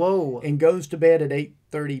 Whoa. and goes to bed at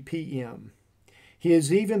 8:30 p.m. He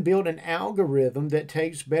has even built an algorithm that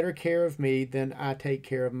takes better care of me than I take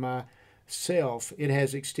care of myself. It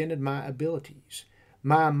has extended my abilities.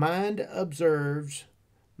 My mind observes.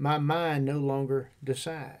 My mind no longer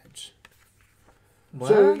decides. What?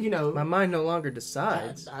 So, my mind no longer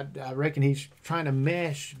decides. I reckon he's trying to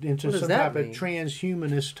mesh into What does some that type of mean?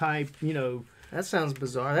 transhumanist type, That sounds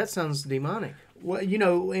bizarre. That sounds demonic. Well,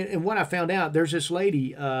 and what I found out, there's this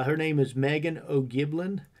lady, her name is Megan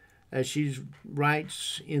O'Giblin. She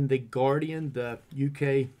writes in The Guardian, the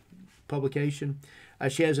UK publication.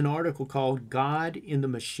 She has an article called God in the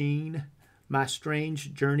Machine, My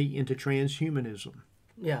Strange Journey into Transhumanism.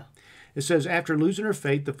 Yeah. It says, after losing her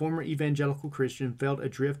faith, the former evangelical Christian felt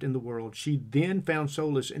adrift in the world. She then found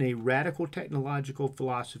solace in a radical technological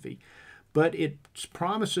philosophy, but its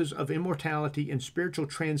promises of immortality and spiritual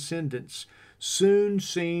transcendence soon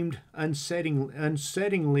seemed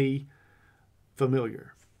unsettlingly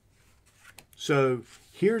familiar. So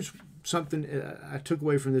here's something I took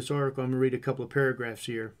away from this article. I'm going to read a couple of paragraphs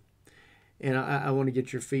here, and I want to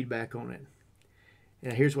get your feedback on it.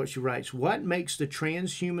 And here's what she writes. What makes the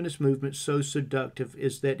transhumanist movement so seductive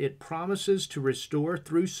is that it promises to restore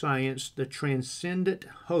through science the transcendent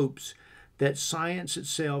hopes that science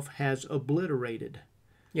itself has obliterated.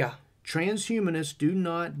 Yeah. Transhumanists do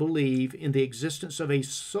not believe in the existence of a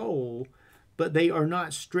soul, but they are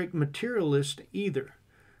not strict materialists either.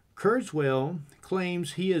 Kurzweil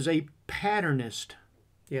claims he is a patternist.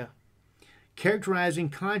 Yeah. Characterizing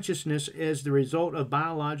consciousness as the result of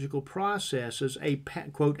biological processes,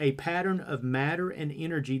 quote, a pattern of matter and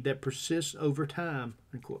energy that persists over time,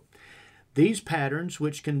 unquote. These patterns,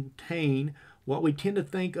 which contain what we tend to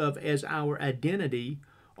think of as our identity,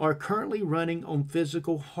 are currently running on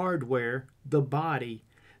physical hardware, the body,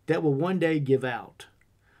 that will one day give out.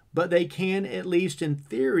 But they can, at least in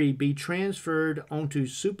theory, be transferred onto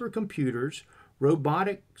supercomputers,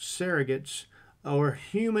 robotic surrogates, or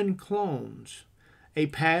human clones. A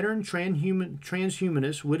pattern,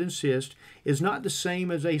 transhumanists would insist, is not the same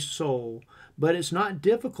as a soul, but it's not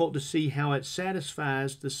difficult to see how it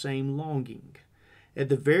satisfies the same longing. At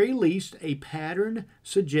the very least, a pattern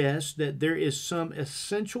suggests that there is some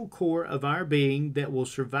essential core of our being that will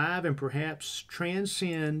survive and perhaps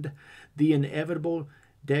transcend the inevitable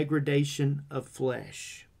degradation of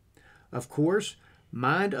flesh. Of course,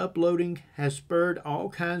 mind uploading has spurred all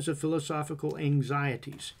kinds of philosophical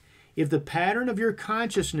anxieties. If the pattern of your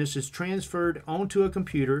consciousness is transferred onto a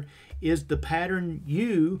computer, is the pattern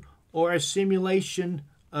you or a simulation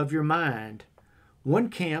of your mind? One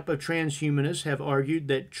camp of transhumanists have argued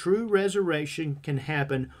that true resurrection can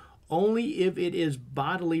happen only if it is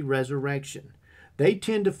bodily resurrection. They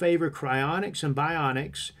tend to favor cryonics and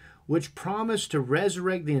bionics, which promise to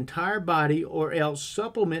resurrect the entire body or else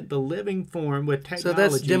supplement the living form with technologies. So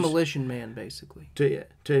that's Demolition Man, basically. To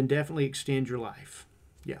indefinitely extend your life.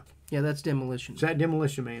 Yeah. Yeah, that's Demolition. Is that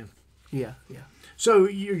Demolition Man? Yeah, yeah. So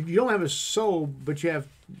you don't have a soul, but you have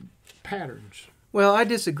patterns. Well, I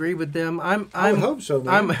disagree with them. I would hope so,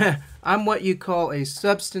 man. I'm what you call a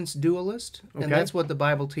substance dualist, Okay. and that's what the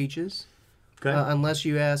Bible teaches. Okay. Unless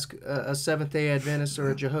you ask a Seventh-day Adventist or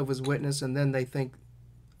a Jehovah's Witness, and then they think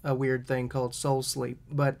a weird thing called soul sleep.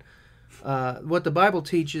 But what the Bible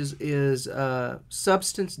teaches is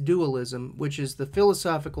substance dualism, which is the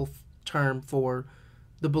philosophical term for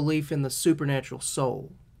the belief in the supernatural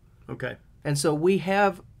soul. Okay. And so we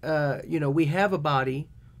have, we have a body,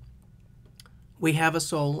 we have a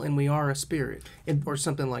soul, and we are a spirit, or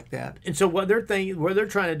something like that. And so what they're trying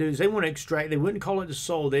to do is they want to extract. They wouldn't call it a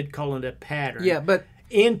soul; they'd call it a pattern. Yeah, but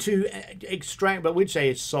into extract, but we'd say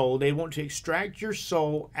it's soul. They want to extract your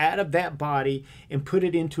soul out of that body and put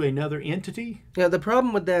it into another entity. yeah, the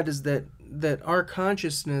problem with that is that our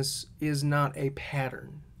consciousness is not a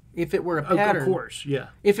pattern. If it were a pattern, Of course, yeah.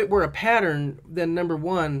 If it were a pattern, then number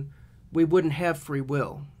one, we wouldn't have free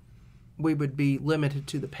will. We would be limited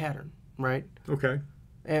to the pattern, right? Okay.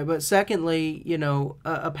 But secondly,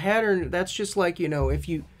 a pattern, that's just like,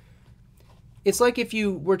 it's like if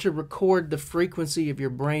you were to record the frequency of your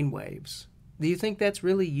brain waves. Do you think that's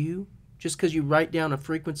really you? Just because you write down a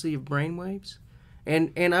frequency of brain waves?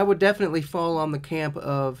 And I would definitely fall on the camp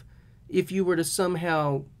of, if you were to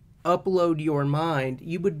somehow upload your mind,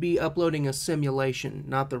 you would be uploading a simulation,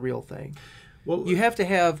 not the real thing. Well, You have to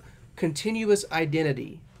have continuous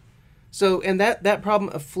identity. So, and that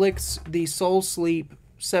problem afflicts the soul sleep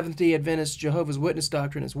Seventh-day Adventist Jehovah's Witness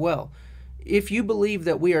doctrine as well. If you believe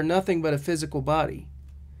that we are nothing but a physical body,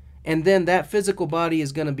 and then that physical body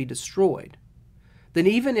is going to be destroyed, then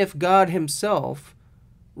even if God himself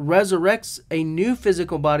resurrects a new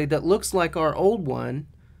physical body that looks like our old one,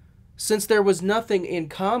 since there was nothing in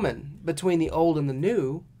common between the old and the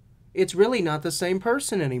new, it's really not the same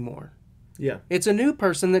person anymore. Yeah. It's a new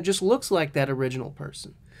person that just looks like that original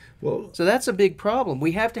person. Well, So that's a big problem.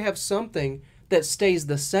 We have to have something that stays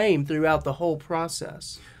the same throughout the whole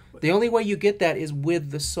process. The only way you get that is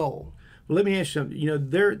with the soul. well, let me ask you something. You know,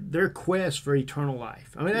 their quest for eternal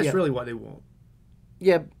life. I mean, that's Yeah. really what they want.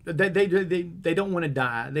 Yeah, They don't want to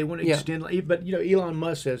die. They want to Yeah. extend life. But you know, Elon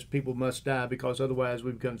Musk says people must die because otherwise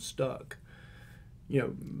we become stuck. You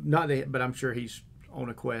know, not that, but I'm sure he's on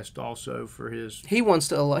a quest also for his. he wants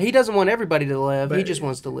to. He doesn't want everybody to live. He But- just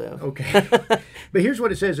wants to live. Okay, but here's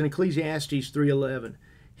what it says in Ecclesiastes 3:11.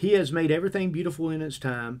 He has made everything beautiful in its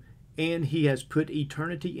time, and he has put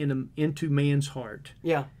eternity into man's heart.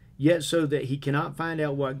 Yeah. Yet so that he cannot find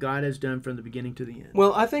out what God has done from the beginning to the end.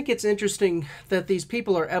 Well, I think it's interesting that these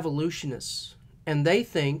people are evolutionists, and they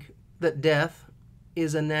think that death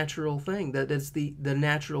is a natural thing, that it's the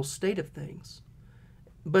natural state of things.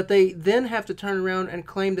 But they then have to turn around and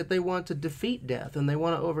claim that they want to defeat death and they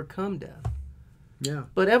want to overcome death. Yeah.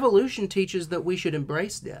 But evolution teaches that we should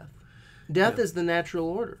embrace death. Death is the natural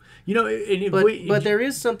order. You know, and if But there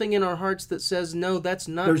is something in our hearts that says, no, that's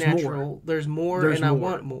not There's more. natural. There's more, There's and I more.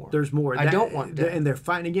 want more. There's more. I don't want death. And they're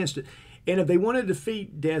fighting against it. And if they want to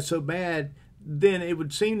defeat death so bad, then it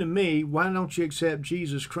would seem to me, why don't you accept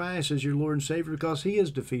Jesus Christ as your Lord and Savior? Because he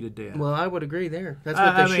has defeated death. Well, I would agree there. That's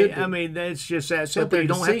what they should do. I mean, that's just that simple. they're You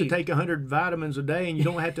don't have to deceived. take 100 vitamins a day, and you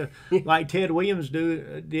don't have to, like Ted Williams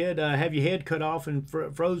did, have your head cut off and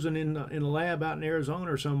frozen in a lab out in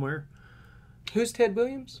Arizona or somewhere. Who's Ted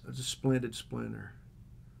Williams? It's a splendid splinter.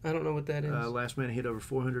 I don't know what that is. Last man hit over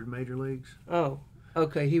 400 major leagues. Oh,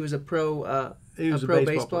 okay. He was a pro. He was a pro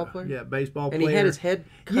baseball player. Yeah, baseball And player. he had his head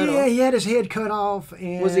cut Yeah, off. he had his head cut off.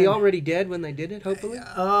 And Was he already dead when they did it? Hopefully.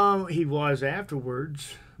 He was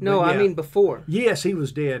afterwards. No, But I yeah. mean before. Yes, he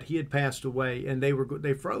was dead. He had passed away, and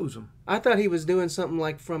they froze him. I thought he was doing something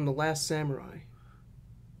like from The Last Samurai.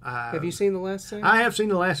 Have you seen The Last Samurai? I have seen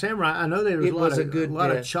The Last Samurai. I know there was It was a good a lot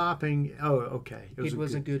of death. chopping. Oh, okay. It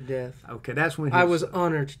was a good death. Okay, that's when I was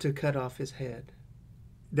honored to cut off his head.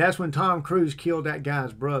 That's when Tom Cruise killed that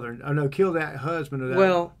guy's brother. Oh no, killed that husband of that.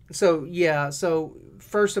 Well, so yeah, so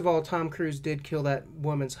first of all, Tom Cruise did kill that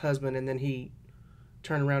woman's husband, and then he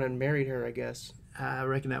turned around and married her, I guess. I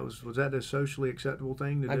reckon that was that a socially acceptable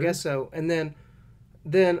thing to do? I guess so. And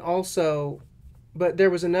then also, but there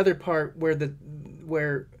was another part where the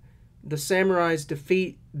samurais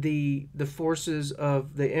defeat the forces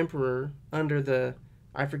of the emperor under the,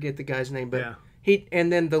 I forget the guy's name, but Yeah.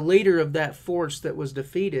 and then the leader of that force that was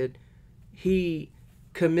defeated, he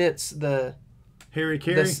commits the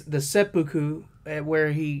Harikiri. the seppuku,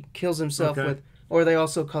 where he kills himself Okay. with, or they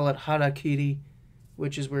also call it harakiri,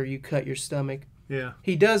 which is where you cut your stomach. Yeah.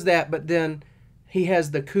 He does that, but then he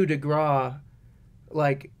has the coup de grace,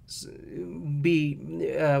 like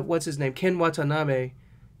what's his name, Ken Watanabe.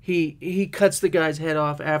 He cuts the guy's head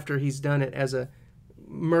off after he's done it as a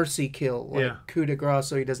mercy kill, like Yeah. coup de grace,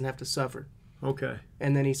 so he doesn't have to suffer. Okay.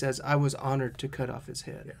 And then he says, "I was honored to cut off his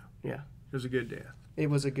head." Yeah, It was a good death. it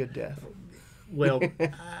was a good death. Well,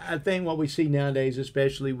 I think what we see nowadays,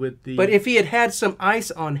 especially with the But if he had had some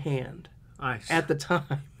ice on hand ice at the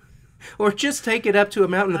time, or just take it up to a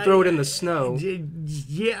mountain and throw it in the snow.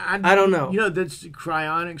 Yeah, I don't know. You know, that's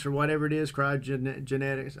cryonics or whatever it is,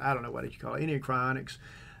 cryogenetics. I don't know what you call it. Any cryonics.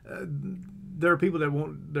 There are people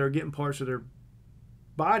that are getting parts of their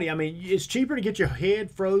body. I mean, it's cheaper to get your head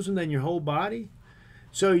frozen than your whole body.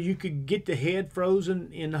 So you could get the head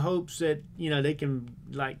frozen in the hopes that they can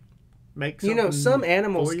like make something. Some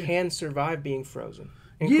animals for you. can survive being frozen,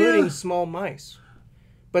 including small mice.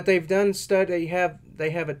 But they've done study. They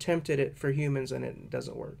have attempted it for humans, and it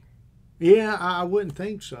doesn't work. Yeah, I wouldn't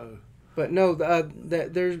think so. But no,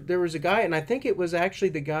 there was a guy, and I think it was actually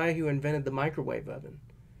the guy who invented the microwave oven.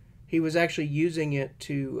 He was actually using it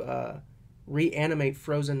to reanimate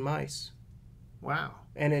frozen mice, Wow.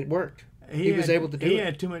 and it worked. He was able to do it. He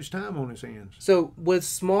had too much time on his hands. So with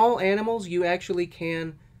small animals, you actually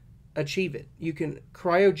can achieve it. You can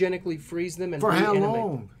cryogenically freeze them and For how reanimate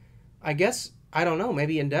long? them. I guess, I don't know,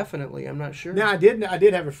 maybe indefinitely. I'm not sure. Now I did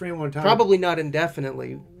have a friend one time. Probably not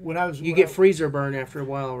indefinitely. When I was You get freezer burn after a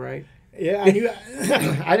while, right? Yeah,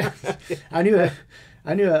 I knew.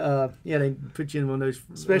 I knew. Yeah, they put you in one of those.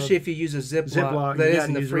 Especially if you use a Ziploc that you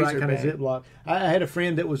isn't the use freezer the right kind bag. of Ziploc. I had a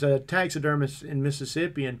friend that was a taxidermist in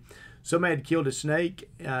Mississippi, and somebody had killed a snake.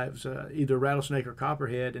 It was either a rattlesnake or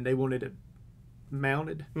copperhead, and they wanted it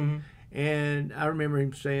mounted. Mm-hmm. And I remember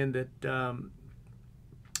him saying that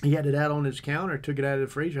he had it out on his counter, took it out of the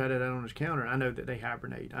freezer, had it out on his counter. I know that they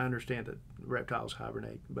hibernate. I understand that reptiles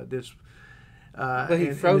hibernate, but this. But he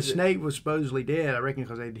and froze the snake was supposedly dead, I reckon,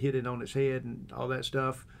 because they'd hit it on its head and all that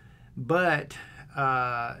stuff. But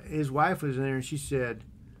his wife was in there, and she said,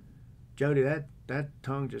 "Jody, that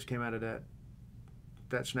tongue just came out of that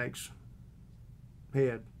snake's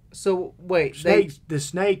head." So wait, The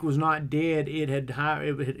snake was not dead.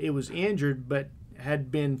 It was injured, but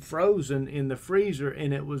had been frozen in the freezer,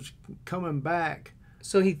 and it was coming back.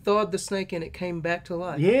 So he thawed the snake, and it came back to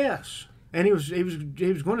life. Yes, and he was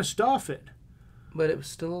going to stuff it. But it was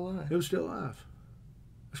still alive. It was still alive.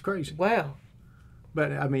 It's crazy. Wow.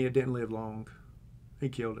 But I mean, it didn't live long. He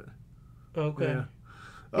killed it. Okay.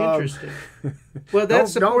 Yeah. Interesting. Well, that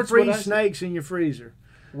supports don't freeze what I snakes in your freezer.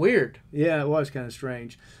 Weird. Yeah, it was kind of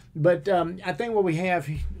strange. But I think what we have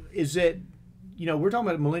is that, we're talking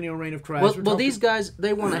about the millennial reign of Christ. Well, these guys,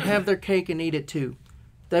 they want to have their cake and eat it too.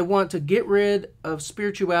 They want to get rid of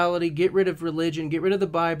spirituality, get rid of religion, get rid of the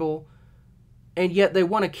Bible, and yet they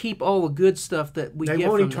want to keep all the good stuff that we get from them.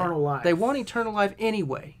 They want eternal life. They want eternal life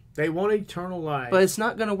anyway. They want eternal life. But it's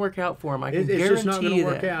not going to work out for them. I can guarantee just not going to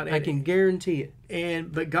work out. I can guarantee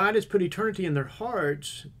it. But God has put eternity in their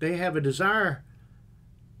hearts. They have a desire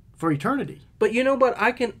for eternity. But you know what?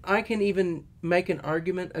 I can even make an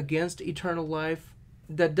argument against eternal life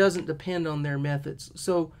that doesn't depend on their methods.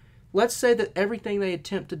 So let's say that everything they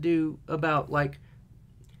attempt to do about like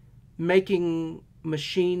making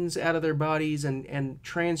machines out of their bodies and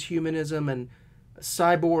transhumanism and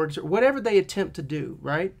cyborgs or whatever they attempt to do,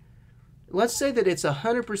 right? Let's say that it's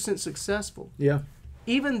 100% successful. Yeah.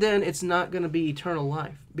 Even then, it's not going to be eternal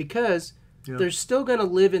life because they're still going to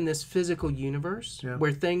live in this physical universe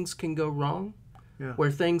where things can go wrong,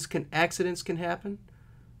 where accidents can happen,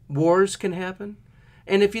 wars can happen.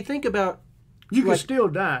 And if you think about... You can still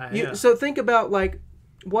die. So think about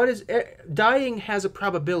dying has a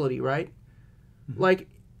probability, right? Like,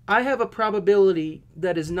 I have a probability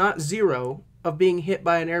that is not zero of being hit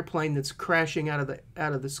by an airplane that's crashing out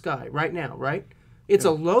of the sky right now, right? It's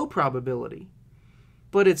a low probability,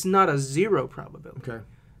 but it's not a zero probability. Okay.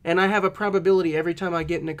 And I have a probability every time I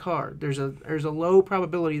get in a car. There's a low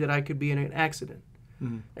probability that I could be in an accident.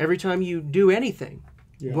 Mm-hmm. Every time you do anything,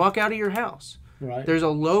 walk out of your house, there's a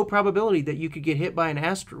low probability that you could get hit by an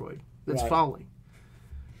asteroid that's falling.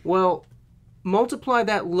 Well, multiply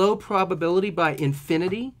that low probability by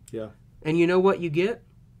infinity, and you know what you get?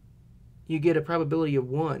 You get a probability of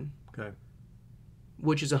 1,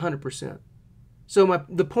 which is 100%. So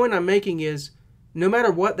the point I'm making is, no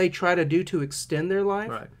matter what they try to do to extend their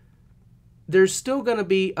life, there's still going to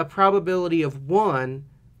be a probability of 1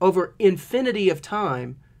 over infinity of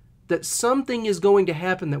time that something is going to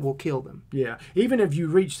happen that will kill them. Yeah, even if you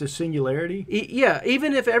reach the singularity.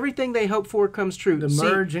 Even if everything they hope for comes true. The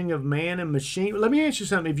merging of man and machine. Let me ask you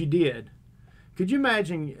something. If you did, could you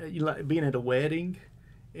imagine being at a wedding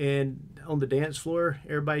and on the dance floor,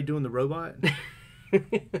 everybody doing the robot?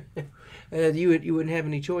 You wouldn't have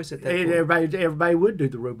any choice at that point. Everybody would do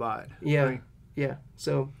the robot. Yeah, yeah.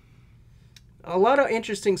 So a lot of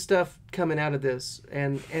interesting stuff coming out of this,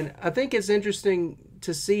 and I think it's interesting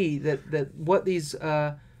to see that what these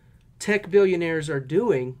tech billionaires are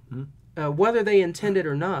doing, whether they intend it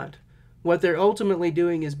or not, what they're ultimately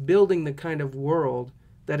doing is building the kind of world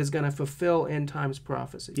that is going to fulfill end times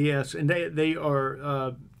prophecy. Yes, and they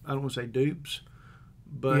are I don't want to say dupes,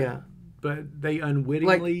 but they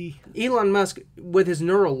unwittingly, like Elon Musk with his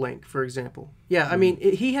Neuralink, for example. Yeah, I mean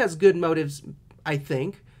he has good motives, I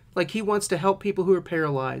think. Like he wants to help people who are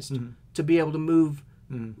paralyzed to be able to move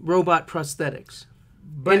robot prosthetics.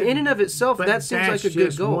 But in and of itself, that seems like a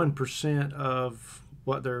good goal. 1% of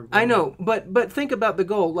what they're... I know, but think about the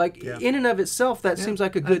goal. Like, in and of itself, that seems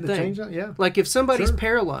like a good thing. Like, if somebody's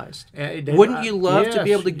paralyzed, wouldn't you love to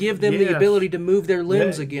be able to give them the ability to move their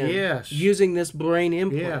limbs again using this brain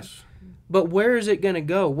implant? Yes. But where is it going to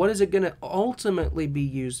go? What is it going to ultimately be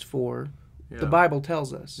used for? Yeah. The Bible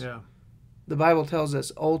tells us. Yeah. The Bible tells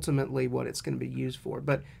us ultimately what it's going to be used for.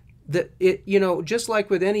 But, just like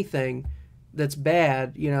with anything that's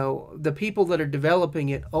bad, the people that are developing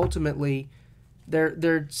it ultimately...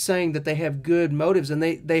 They're saying that they have good motives, and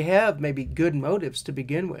they have maybe good motives to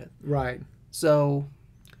begin with. Right. So,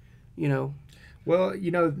 Well,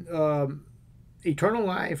 eternal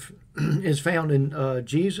life is found in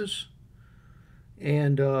Jesus,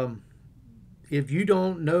 and if you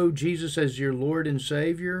don't know Jesus as your Lord and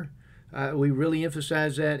Savior, we really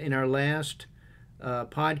emphasize that in our last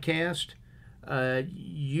podcast.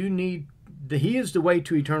 He is the way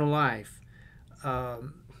to eternal life.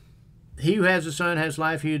 He who has the Son has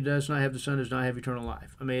life. He who does not have the Son does not have eternal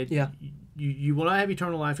life. I mean, you will not have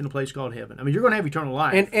eternal life in a place called heaven. I mean, you're going to have eternal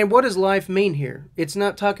life. And what does life mean here? It's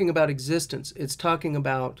not talking about existence. It's talking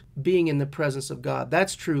about being in the presence of God.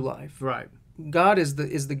 That's true life. Right. God is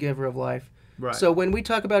the giver of life. Right. So when we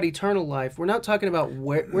talk about eternal life, we're not talking about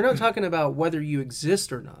whether you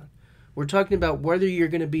exist or not. We're talking about whether you're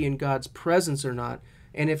going to be in God's presence or not.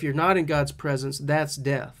 And if you're not in God's presence, that's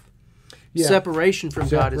death. Yeah. Separation from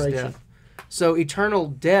God is death. So eternal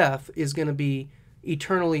death is going to be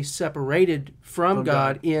eternally separated from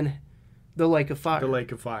God in the lake of fire. The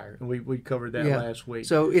lake of fire. And we covered that last week.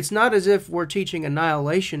 So it's not as if we're teaching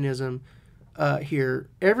annihilationism here.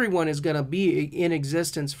 Everyone is going to be in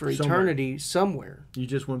existence for eternity somewhere. You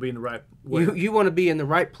just want to be in the right way. You want to be in the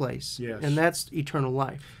right place. Yes. And that's eternal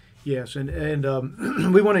life. Yes, and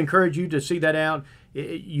we want to encourage you to see that out.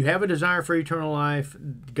 You have a desire for eternal life.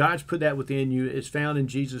 God's put that within you. It's found in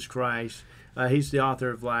Jesus Christ. He's the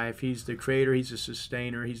author of life. He's the creator. He's the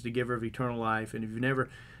sustainer. He's the giver of eternal life. And if you've never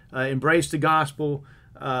embraced the gospel,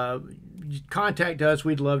 contact us.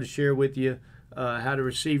 We'd love to share with you how to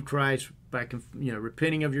receive Christ by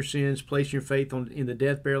repenting of your sins, placing your faith in the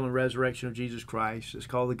death, burial, and resurrection of Jesus Christ. It's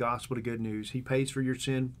called the gospel of good news. He pays for your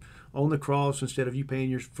sin on the cross instead of you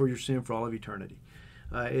paying for your sin for all of eternity.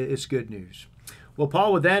 It's good news. Well,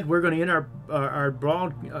 Paul, with that, we're going to end our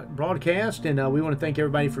broadcast, and we want to thank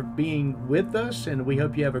everybody for being with us, and we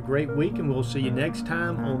hope you have a great week, and we'll see you next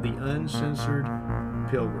time on the Uncensored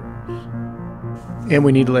Pilgrims. And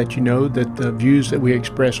we need to let you know that the views that we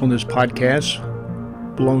express on this podcast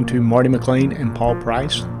belong to Marty McLain and Paul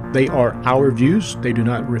Price. They are our views. They do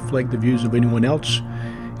not reflect the views of anyone else.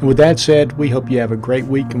 And with that said, we hope you have a great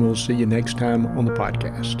week, and we'll see you next time on the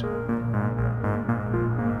podcast.